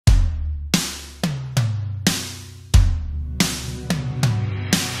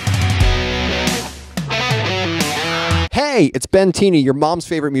Hey, it's Ben Teeney, your mom's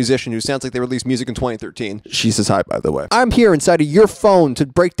favorite musician who sounds like they released music in 2013. She says hi, by the way. I'm here inside of your phone to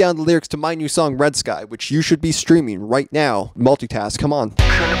break down the lyrics to my new song, Red Sky, which you should be streaming right now. Multitask, come on.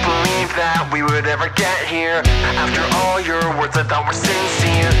 Couldn't believe that we would ever get here. After all your words I thought were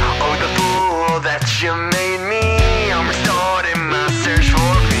sincere. Oh, the fool that you made me. I'm restarting my search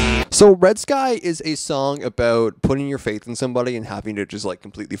for peace. So Red Sky is a song about putting your faith in somebody and having it just like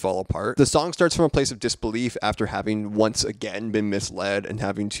completely fall apart. The song starts from a place of disbelief after having once again been misled and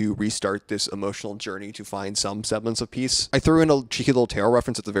having to restart this emotional journey to find some semblance of peace. I threw in a cheeky little tarot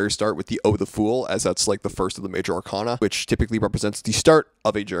reference at the very start with the Oh the Fool, as that's like the first of the major arcana, which typically represents the start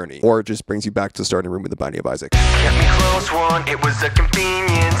of a journey, or it just brings you back to the starting room with the Binding of Isaac. Kept me close one, it was a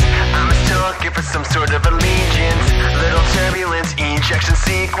convenience. I mistook it for some sort of allegiance. Little turbulence, ejection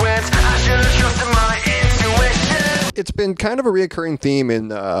sequence. I should have trusted my intuition. It's been kind of a reoccurring theme in,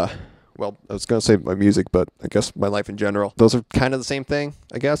 well, I was going to say my music, but I guess my life in general. Those are kind of the same thing,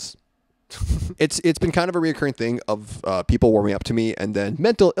 I guess. It's been kind of a reoccurring thing of people warming up to me, and then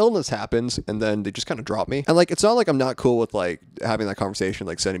mental illness happens, and then they just kind of drop me. And like, it's not like I'm not cool with like having that conversation,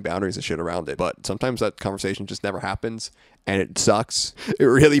 like setting boundaries and shit around it, but sometimes that conversation just never happens, and it sucks. It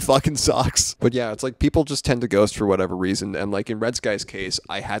really fucking sucks. But yeah, it's like people just tend to ghost for whatever reason, and like in Red Sky's case,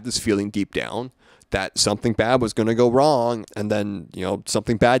 I had this feeling deep down that something bad was going to go wrong, and then, you know,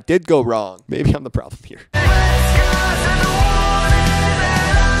 something bad did go wrong. Maybe I'm the problem here.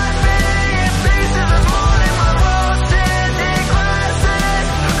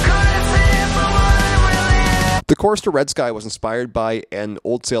 The chorus to Red Sky was inspired by an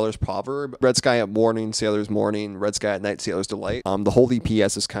old sailor's proverb. Red sky at morning, sailor's mourning. Red sky at night, sailor's delight. The whole EP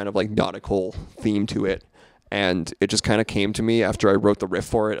has this kind of like nautical theme to it. And it just kind of came to me after I wrote the riff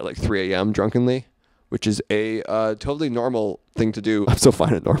for it at like 3 a.m. drunkenly, which is a totally normal thing to do. I'm so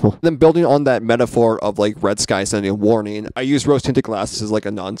fine at normal. Then building on that metaphor of like red sky sending a warning, I use rose-tinted glasses as like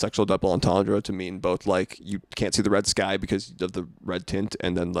a non-sexual double entendre to mean both like you can't see the red sky because of the red tint,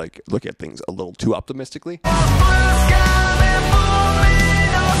 and then like look at things a little too optimistically.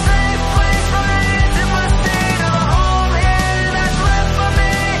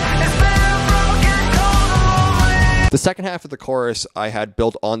 The second half of the chorus I had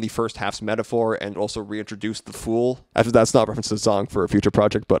built on the first half's metaphor and also reintroduced the fool. After that's not referenced to the song for a future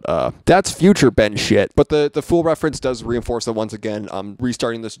project, but that's future Ben shit. But the fool reference does reinforce that once again, I'm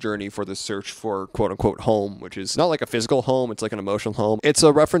restarting this journey for this search for quote unquote home, which is not like a physical home, it's like an emotional home. It's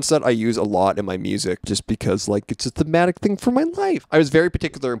a reference that I use a lot in my music just because like it's a thematic thing for my life. I was very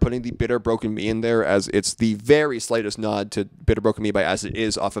particular in putting the Bitter Broken Me in there, as it's the very slightest nod to Bitter Broken Me by As It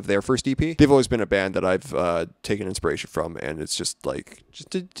Is off of their first EP. They've always been a band that I've taken inspiration from, and it's just like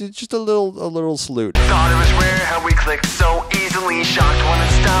just a little salute. Thought it was rare how we clicked so easily. Shocked when it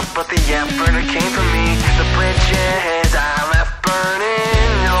stopped, but the effort it came from me. The bridges I left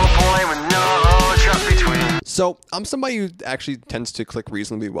burning. No boy with no trust between. So I'm somebody who actually tends to click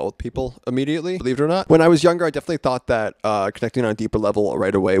reasonably well with people immediately, believe it or not. When I was younger, I definitely thought that connecting on a deeper level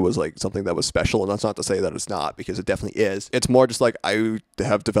right away was like something that was special, and that's not to say that it's not, because it definitely is. It's more just like I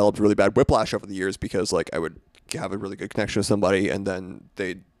have developed really bad whiplash over the years because like I would have a really good connection with somebody and then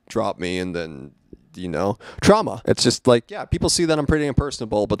they'd drop me, and then, you know, trauma. It's just like, yeah, people see that I'm pretty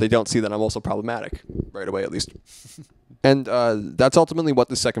impersonable, but they don't see that I'm also problematic right away, at least. And that's ultimately what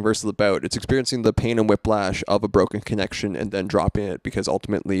the second verse is about. It's experiencing the pain and whiplash of a broken connection and then dropping it, because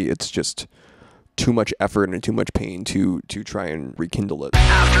ultimately it's just too much effort and too much pain to try and rekindle it.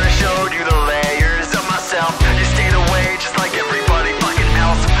 After I showed you the layers of myself, you stayed away just like everybody fucking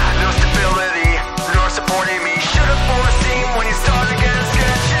else. No stability, nor supporting me. Should've foreseen when you started getting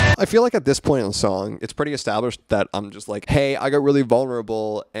sketchy. I feel like at this point in the song, it's pretty established that I'm just like, hey, I got really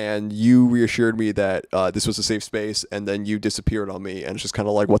vulnerable and you reassured me that this was a safe space, and then you disappeared on me, and it's just kind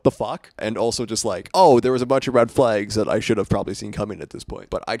of like, what the fuck? And also just like, oh, there was a bunch of red flags that I should have probably seen coming at this point,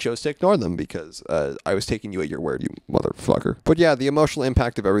 but I chose to ignore them because I was taking you at your word, you motherfucker. But yeah, the emotional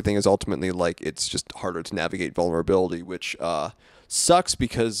impact of everything is ultimately like, it's just harder to navigate vulnerability, which sucks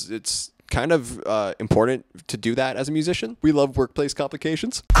because it's kind of important to do that as a musician. We love workplace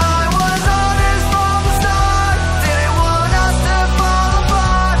complications. I was honest from the start, didn't want us to fall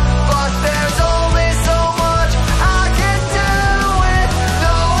apart, but there's only so much I can do with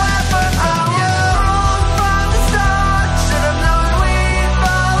no effort from you. Wrong from the start, should've known we'd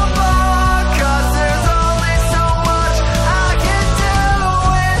fall apart, 'cause there's only so much I can do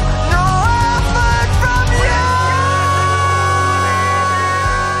with no effort from you.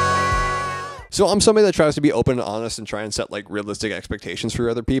 So So I'm somebody that tries to be open and honest and try and set like realistic expectations for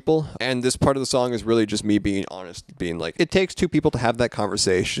other people. And this part of the song is really just me being honest, being like, it takes two people to have that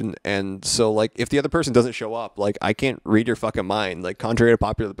conversation. And so like, if the other person doesn't show up, like I can't read your fucking mind, like contrary to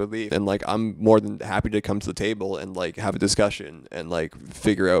popular belief. And like, I'm more than happy to come to the table and like have a discussion and like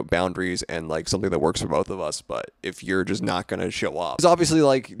figure out boundaries and like something that works for both of us. But if you're just not going to show up, it's obviously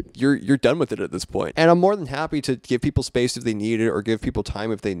like you're done with it at this point. And I'm more than happy to give people space if they need it, or give people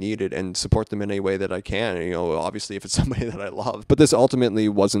time if they need it, and support them in any way that I can. You know, obviously if it's somebody that I love. But this ultimately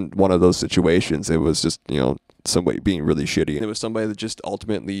wasn't one of those situations. It was just, you know, somebody being really shitty. And it was somebody that just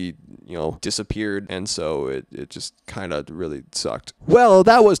ultimately, you know, disappeared. And so it just kind of really sucked. Well,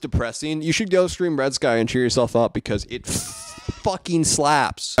 that was depressing. You should go stream Red Sky and cheer yourself up because it fucking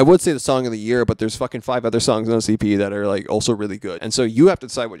slaps. I would say the song of the year, but there's fucking 5 other songs on the CP that are like also really good. And so you have to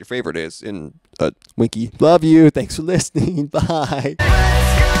decide what your favorite is. In Winky, love you. Thanks for listening. Bye.